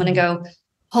look at someone and go,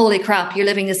 holy crap, you're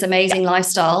living this amazing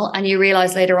lifestyle. And you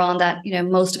realize later on that,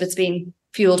 most of it's being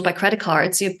fueled by credit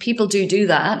cards. People do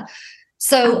that.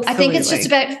 So absolutely. I think it's just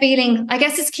about feeling, I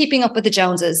guess it's keeping up with the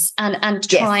Joneses and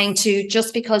trying to,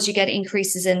 just because you get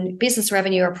increases in business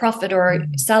revenue or profit or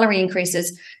salary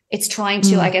increases, it's trying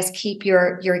to, I guess, keep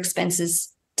your expenses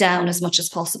down as much as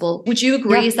possible. Would you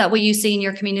agree? Is that what you see in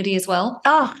your community as well?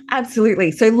 Oh,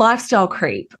 absolutely. So lifestyle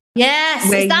creep. Yes.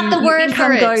 Is that the word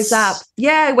for it? Goes up.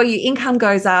 Yeah. Where your income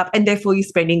goes up and therefore your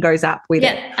spending goes up with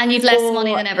it. Yeah. And you've less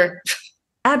money than ever.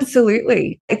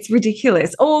 Absolutely. It's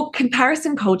ridiculous. Or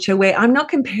comparison culture, where I'm not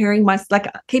comparing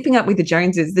keeping up with the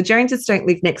Joneses. The Joneses don't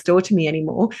live next door to me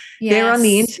anymore. Yes. They're on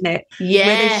the internet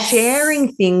where they're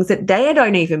sharing things that they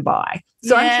don't even buy.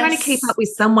 So I'm trying to keep up with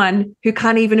someone who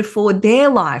can't even afford their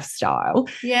lifestyle.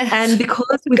 Yes. And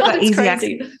because we've got easy access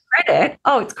to credit,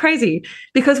 it's crazy.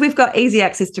 Because we've got easy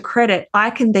access to credit, I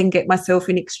can then get myself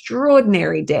in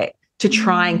extraordinary debt to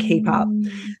try and keep up.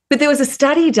 But there was a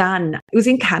study done, it was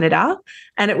in Canada,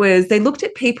 and they looked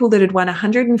at people that had won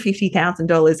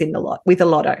 $150,000 with a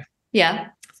lotto. Yeah.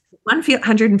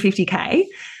 150K.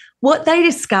 What they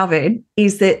discovered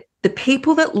is that the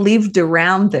people that lived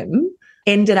around them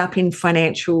ended up in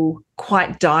financial,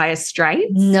 quite dire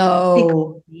straits.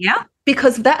 No.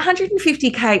 Because that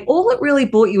 150K, all it really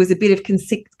bought you was a bit of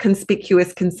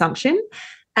conspicuous consumption,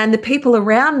 and the people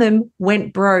around them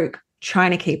went broke trying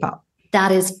to keep up.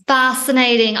 That is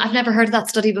fascinating. I've never heard of that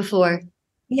study before.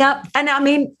 Yep. And I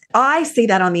mean, I see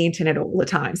that on the internet all the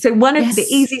time. So one of the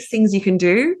easiest things you can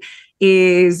do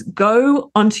is go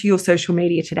onto your social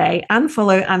media today,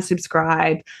 unfollow,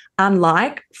 unsubscribe,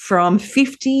 unlike from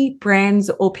 50 brands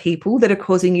or people that are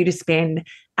causing you to spend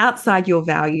outside your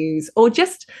values, or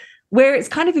just where it's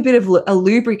kind of a bit of a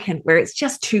lubricant, where it's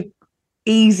just too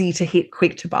easy to hit,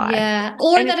 quick to buy. Yeah.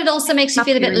 Or and that it also makes you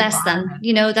feel a bit less than,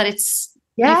 that it's,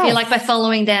 you feel like by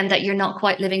following them that you're not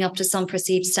quite living up to some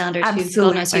perceived standard who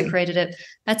God knows who created it.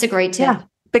 That's a great tip. Yeah.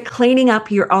 But cleaning up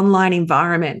your online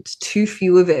environment, too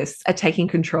few of us are taking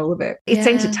control of it. It's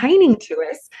entertaining to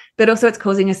us, but also it's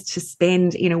causing us to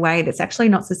spend in a way that's actually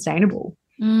not sustainable.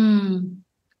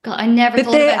 God, I never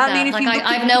thought about that.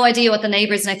 I have no idea what the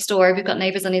neighbours next door, we've got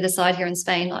neighbours on either side here in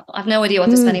Spain. I have no idea what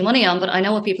they're spending money on, but I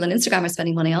know what people on Instagram are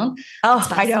spending money on. Oh,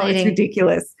 I know, it's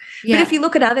ridiculous. Yeah. But if you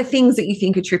look at other things that you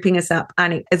think are tripping us up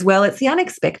as well, it's the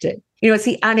unexpected. It's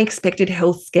the unexpected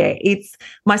health scare. It's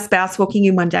my spouse walking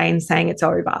in one day and saying it's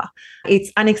over.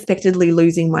 It's unexpectedly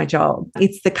losing my job.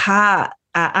 It's the car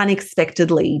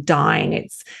unexpectedly dying.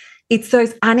 It's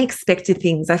those unexpected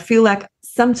things. I feel like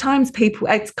sometimes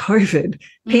it's COVID.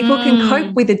 People can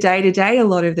cope with the day-to-day a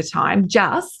lot of the time,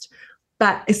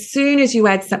 But as soon as you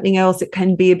add something else, it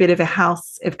can be a bit of a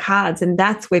house of cards. And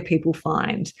that's where people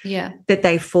find that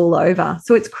they fall over.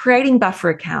 So it's creating buffer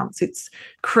accounts. It's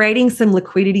creating some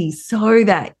liquidity so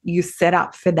that you set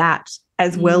up for that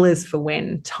as well as for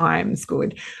when time's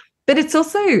good. But it's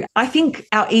also, I think,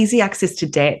 our easy access to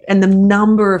debt and the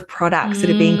number of products that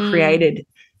are being created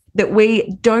that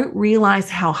we don't realize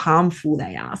how harmful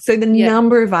they are. So the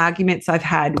number of arguments I've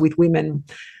had with women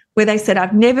where they said,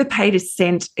 I've never paid a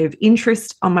cent of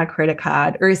interest on my credit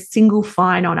card or a single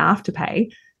fine on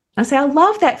Afterpay. I say, I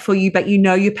love that for you, but you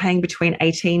know you're paying between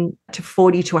 18 to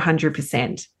 40 to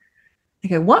 100%. They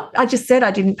go, what? I just said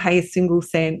I didn't pay a single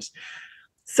cent.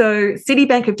 So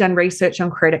Citibank have done research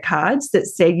on credit cards that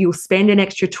said you'll spend an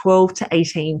extra 12 to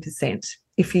 18%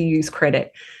 if you use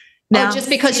credit. Now, just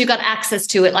because you got access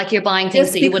to it, like you're buying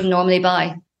things that you wouldn't normally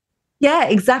buy. Yeah,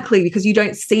 exactly, because you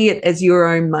don't see it as your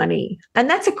own money. And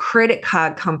that's a credit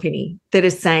card company that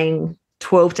is saying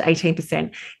 12 to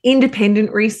 18%.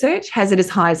 Independent research has it as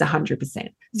high as 100%.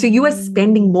 So you are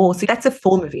spending more. So that's a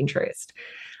form of interest.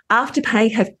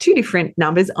 Afterpay have two different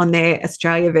numbers on their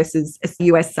Australia versus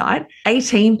US side,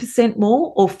 18%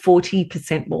 more or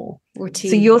 40% more. 40,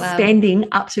 so you're spending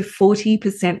up to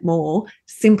 40% more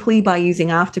simply by using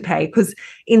Afterpay, because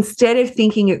instead of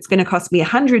thinking it's going to cost me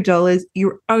 $100,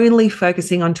 you're only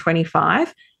focusing on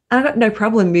 25. And I've got no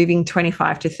problem moving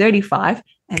 25 to 35,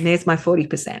 and there's my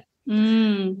 40%.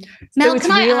 Mel,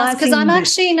 can I ask, because I'm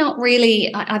actually not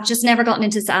really, I've just never gotten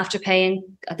into this Afterpay, and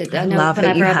I know love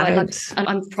that you haven't. And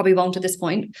I probably won't at this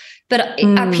point, but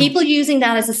are people using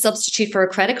that as a substitute for a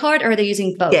credit card, or are they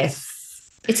using both? Yes.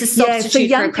 It's a substitute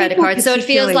for a credit card. So it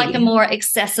feels like a more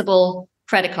accessible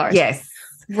credit card. Yes.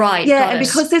 Right. Yeah. And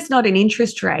because there's not an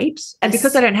interest rate, and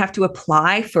because I don't have to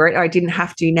apply for it, or I didn't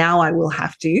have to, now I will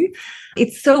have to,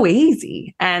 it's so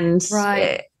easy. And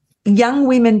young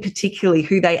women particularly,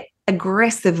 who they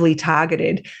aggressively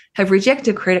targeted, have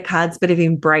rejected credit cards but have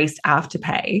embraced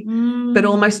Afterpay, but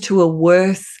almost to a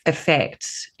worse effect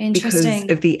because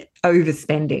of the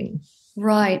overspending.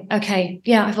 Right. Okay.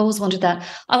 Yeah, I've always wondered that.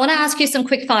 I want to ask you some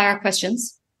quick fire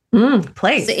questions.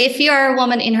 Please. So if you're a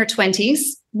woman in her 20s,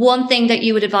 one thing that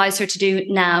you would advise her to do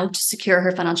now to secure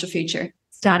her financial future?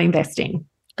 Start investing.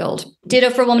 Gold. Ditto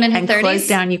for a woman in her 30s. And close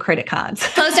down your credit cards.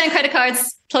 Close down credit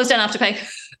cards. Close down Afterpay.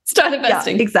 Start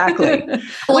investing. Yeah, exactly.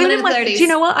 Women in her 30s. Do you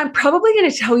know what? I'm probably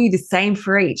going to tell you the same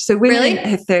for each. So women in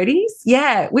her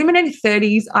 30s, women in her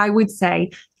 30s, I would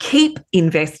say keep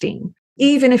investing,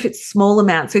 even if it's small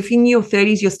amounts. So if in your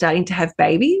 30s you're starting to have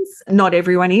babies, not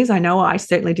everyone is. I know I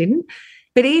certainly didn't.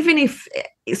 But even if,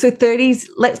 so 30s,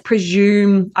 let's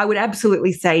presume, I would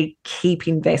absolutely say keep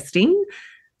investing.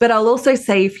 But I'll also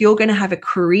say if you're going to have a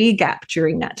career gap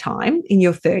during that time in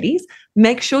your 30s,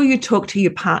 make sure you talk to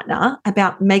your partner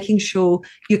about making sure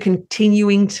you're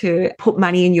continuing to put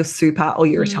money in your super or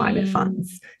your retirement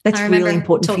funds. That's really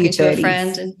important for your 30s. I remember talking to a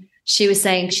friend, and she was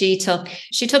saying she took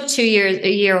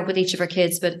a year with each of her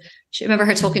kids, but she remember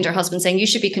her talking to her husband saying, you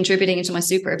should be contributing into my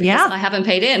super because I haven't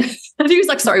paid in. And he was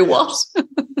like, sorry, what?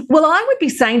 Well, I would be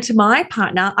saying to my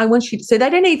partner, I want you to, so they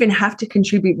don't even have to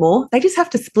contribute more. They just have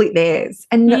to split theirs.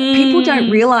 And people don't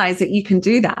realize that you can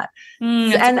do that.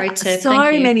 That's a great tip. So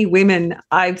many women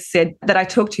I've said that I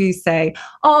talk to say,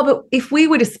 oh, but if we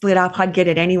were to split up, I'd get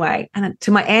it anyway. And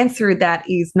to my answer, that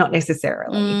is not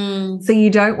necessarily. So you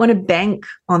don't want to bank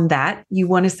on that. You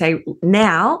want to say,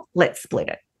 now let's split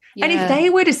it. Yeah. And if they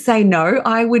were to say no,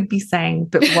 I would be saying,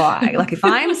 but why? Like if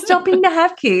I'm stopping to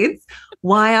have kids,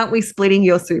 why aren't we splitting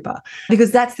your super?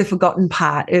 Because that's the forgotten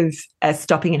part of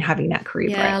stopping and having that career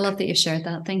break. I love that you shared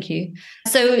that. Thank you.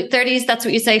 So 30s, that's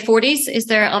what you say. 40s, is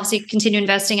there obviously continue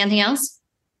investing? Anything else?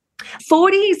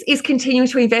 40s is continuing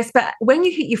to invest. But when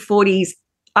you hit your 40s,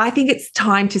 I think it's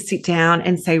time to sit down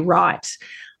and say, right,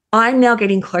 I'm now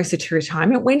getting closer to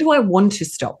retirement. When do I want to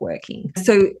stop working?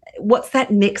 So what's that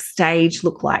next stage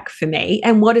look like for me?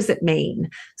 And what does it mean?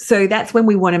 So that's when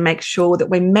we want to make sure that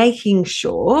we're making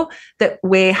sure that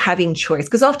we're having choice.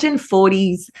 Because often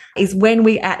 40s is when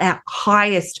we're at our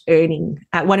highest earning,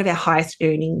 at one of our highest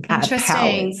earning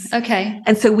powers. Okay.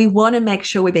 And so we want to make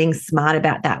sure we're being smart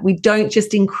about that. We don't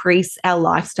just increase our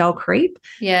lifestyle creep,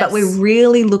 but we're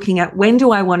really looking at when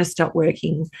do I want to stop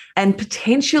working and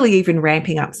potentially even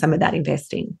ramping up some of that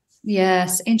investing.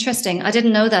 Yes, interesting. I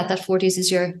didn't know that 40s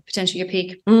is potentially your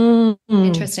peak.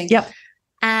 Interesting. Yep.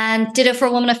 And ditto for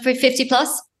a woman of 50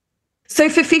 plus? So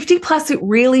for 50 plus, it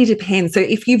really depends. So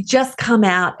if you've just come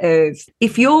out of,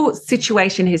 if your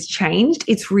situation has changed,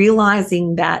 it's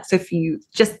realizing that. So if you've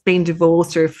just been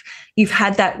divorced or if you've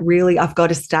had that really, I've got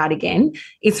to start again,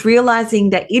 it's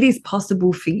realizing that it is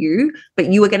possible for you,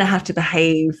 but you are going to have to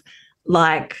behave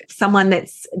like someone that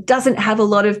doesn't have a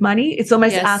lot of money. It's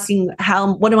almost Yes. asking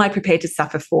what am I prepared to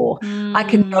suffer for? I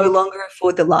can no longer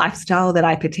afford the lifestyle that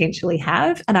I potentially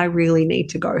have, and I really need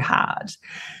to go hard.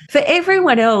 For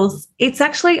everyone else, it's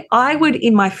actually, I would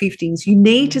in my 50s, you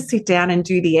need to sit down and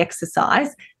do the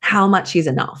exercise. How much is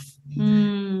enough?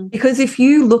 Because if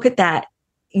you look at that,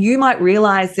 you might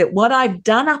realize that what I've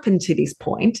done up until this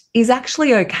point is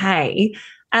actually okay.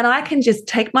 And I can just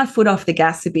take my foot off the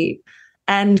gas a bit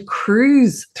and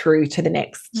cruise through to the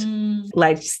next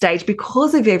stage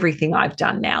because of everything I've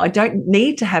done now. I don't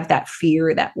need to have that fear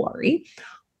or that worry.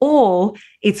 Or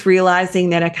it's realizing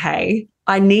that, okay,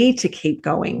 I need to keep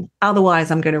going.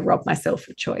 Otherwise, I'm going to rob myself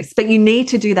of choice. But you need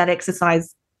to do that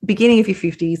exercise beginning of your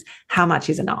 50s. How much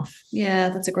is enough? Yeah,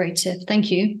 that's a great tip.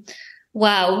 Thank you.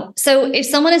 Wow. So if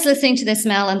someone is listening to this,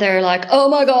 Mel, and they're like, oh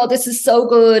my God, this is so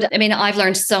good. I mean, I've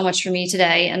learned so much from you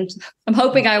today, and I'm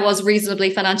hoping I was reasonably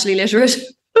financially literate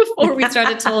before we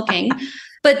started talking.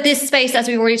 But this space, as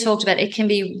we've already talked about, it can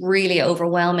be really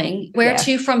overwhelming. Where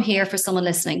to from here for someone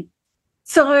listening?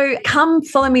 So come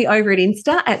follow me over at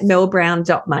Insta at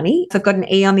melbrowne.money. So I've got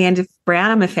an E on the end of Brown.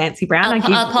 I'm a fancy Brown. I give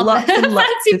lots and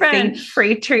lots of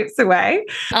free trips away.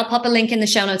 I'll pop a link in the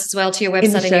show notes as well to your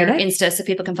website and your Insta so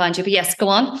people can find you. But yes, go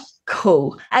on.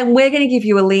 Cool. And we're going to give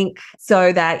you a link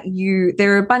so that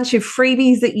there are a bunch of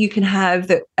freebies that you can have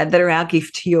that are our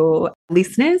gift to your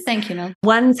listeners. Thank you, Mel.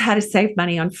 One's how to save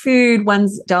money on food.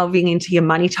 One's delving into your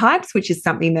money types, which is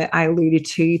something that I alluded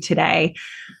to today.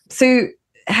 So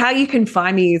how you can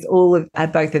find me is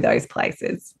at both of those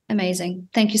places. Amazing.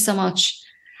 Thank you so much.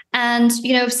 And,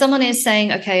 if someone is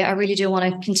saying, okay, I really do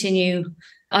want to continue,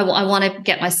 I want to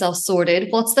get myself sorted,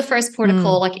 what's the first port of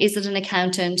call? Like, is it an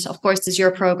accountant? Of course, is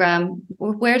your program.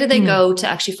 Where do they go to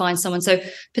actually find someone? So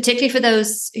particularly for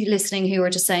those listening who are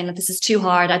just saying that this is too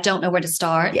hard, I don't know where to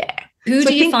start. Yeah. Who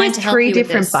do you find to help you with this?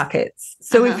 3 different buckets.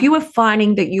 So if you are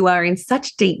finding that you are in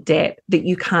such deep debt that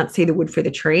you can't see the wood for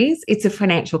the trees, it's a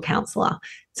financial counselor.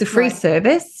 It's a free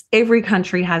service. Every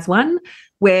country has one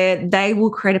where they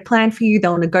will create a plan for you.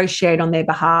 They'll negotiate on their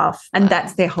behalf, and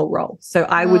that's their whole role. So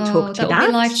I would talk to that. That would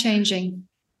be life-changing.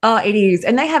 Oh, it is.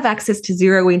 And they have access to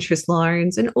 0 interest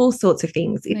loans and all sorts of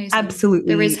things. Amazing. It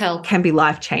absolutely there is help. Can be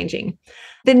life-changing.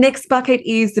 The next bucket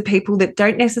is the people that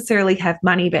don't necessarily have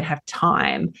money but have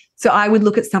time. So I would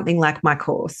look at something like my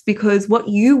course, because what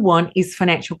you want is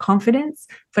financial confidence,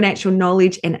 financial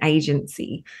knowledge, and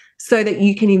agency so that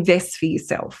you can invest for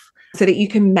yourself, so that you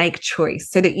can make choice,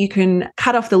 so that you can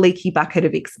cut off the leaky bucket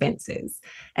of expenses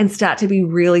and start to be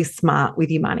really smart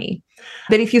with your money.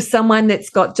 But if you're someone that's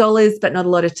got dollars but not a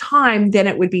lot of time, then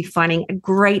it would be finding a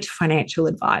great financial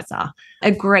advisor,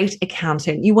 a great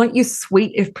accountant. You want your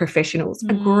suite of professionals,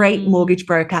 a great mortgage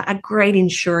broker, a great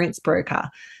insurance broker,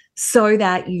 so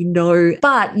that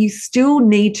but you still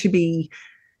need to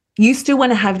you still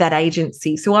want to have that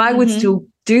agency. So I would still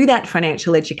do that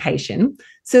financial education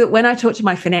so that when I talk to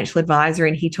my financial advisor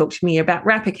and he talks to me about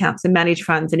wrap accounts and managed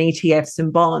funds and ETFs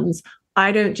and bonds,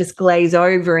 I don't just glaze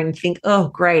over and think, oh,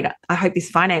 great, I hope this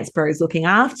finance bro is looking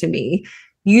after me.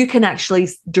 You can actually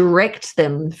direct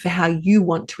them for how you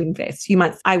want to invest.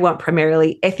 I want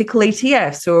primarily ethical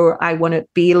ETFs, or I want to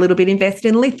be a little bit invested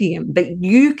in lithium, but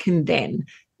you can then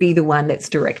be the one that's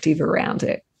directive around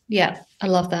it. Yeah, I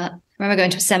love that. I remember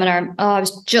going to a seminar. I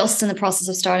was just in the process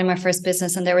of starting my first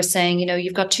business, and they were saying,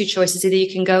 you've got 2 choices. Either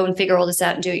you can go and figure all this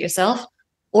out and do it yourself,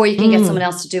 or you can get someone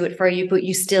else to do it for you, but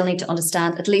you still need to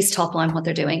understand at least top line what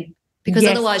they're doing, because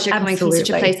otherwise you're coming from such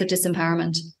a place of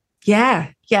disempowerment. Yeah.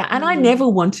 And I never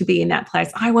want to be in that place.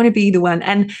 I want to be the one.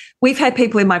 And we've had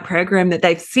people in my program that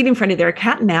they sit in front of their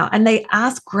accountant now and they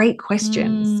ask great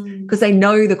questions because they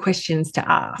know the questions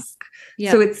to ask.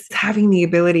 Yeah. So it's having the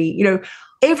ability,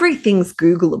 everything's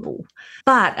Googleable.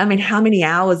 But I mean, how many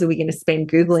hours are we going to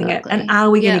spend Googling it? And are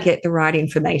we going to get the right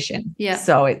information? Yeah.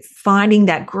 So it's finding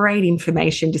that great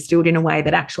information distilled in a way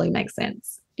that actually makes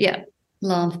sense. Yeah.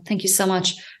 Love. Thank you so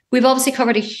much. We've obviously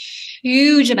covered a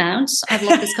huge amount. I've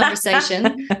loved this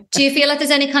conversation. Do you feel like there's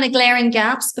any kind of glaring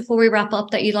gaps before we wrap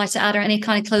up that you'd like to add, or any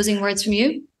kind of closing words from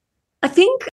you? I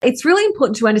think it's really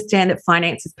important to understand that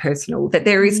finance is personal, that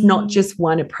there is not just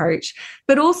one approach,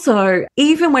 but also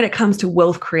even when it comes to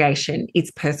wealth creation,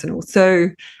 it's personal. So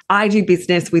I do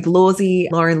business with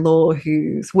Lauren Law,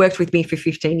 who's worked with me for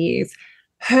 15 years.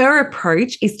 Her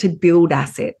approach is to build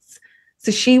assets.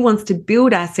 So she wants to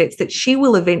build assets that she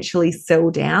will eventually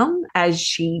sell down as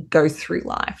she goes through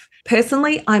life.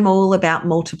 Personally, I'm all about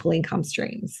multiple income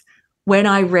streams. When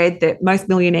I read that most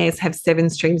millionaires have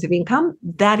 7 streams of income,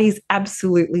 that is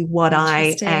absolutely what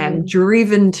I am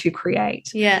driven to create.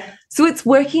 Yeah. So it's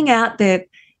working out that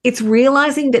it's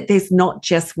realizing that there's not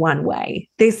just one way.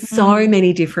 There's so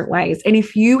many different ways. And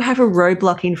if you have a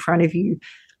roadblock in front of you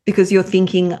because you're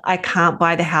thinking, I can't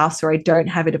buy the house or I don't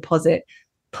have a deposit,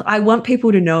 I want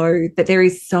people to know that there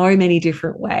is so many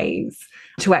different ways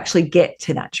to actually get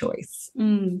to that choice.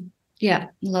 Yeah,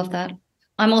 love that.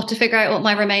 I'm off to figure out what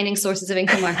my remaining sources of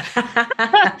income are.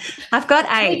 I've got 8.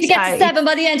 I need to get to 7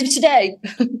 by the end of today.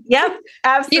 Yep,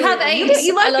 absolutely. You have 8.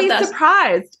 You might be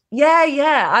surprised.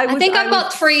 Yeah. I think I've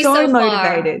got 3 so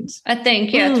motivated. Far. I think,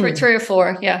 3 or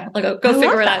 4. Yeah, I'll go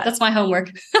figure it out. That's my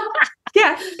homework.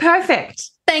 Yeah,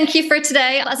 perfect. Thank you for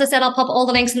today. As I said, I'll pop all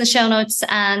the links in the show notes.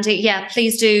 And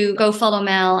please do go follow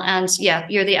Mel. And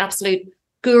you're the absolute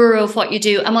guru of what you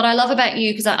do. And what I love about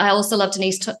you, because I also love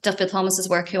Denise Duffield Thomas's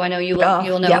work, who I know you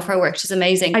will know of her work. She's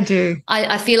amazing. I do.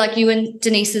 I feel like you and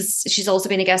Denise, she's also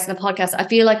been a guest in the podcast. I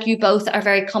feel like you both are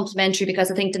very complementary,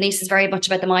 because I think Denise is very much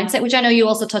about the mindset, which I know you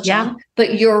also touch on,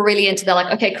 but you're really into the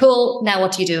like, okay, cool. Now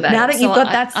what do you do about it? Now that you've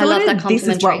got that sorted, I love that this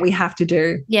is what we have to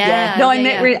do. Yeah. No, I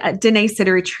met Denise at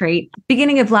a retreat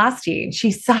beginning of last year.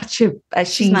 She's such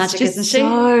she's magic, isn't she?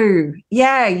 So,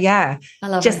 yeah. I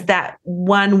love just her. That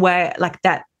one way, like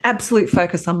that absolute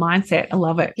focus on mindset. I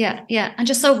love it. Yeah. And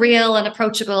just so real and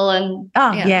approachable. And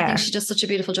I think she does such a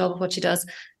beautiful job of what she does.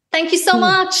 Thank you so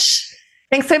much.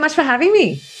 Thanks so much for having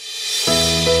me.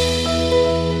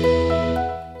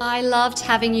 I loved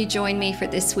having you join me for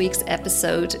this week's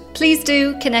episode. Please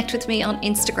do connect with me on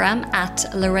Instagram at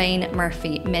Lorraine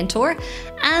Murphy Mentor,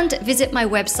 and visit my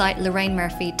website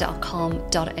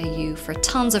lorrainemurphy.com.au for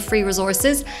tons of free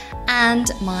resources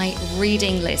and my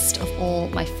reading list of all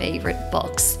my favorite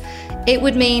books. It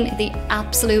would mean the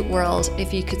absolute world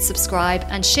if you could subscribe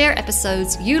and share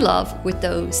episodes you love with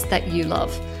those that you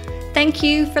love. Thank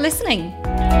you for listening.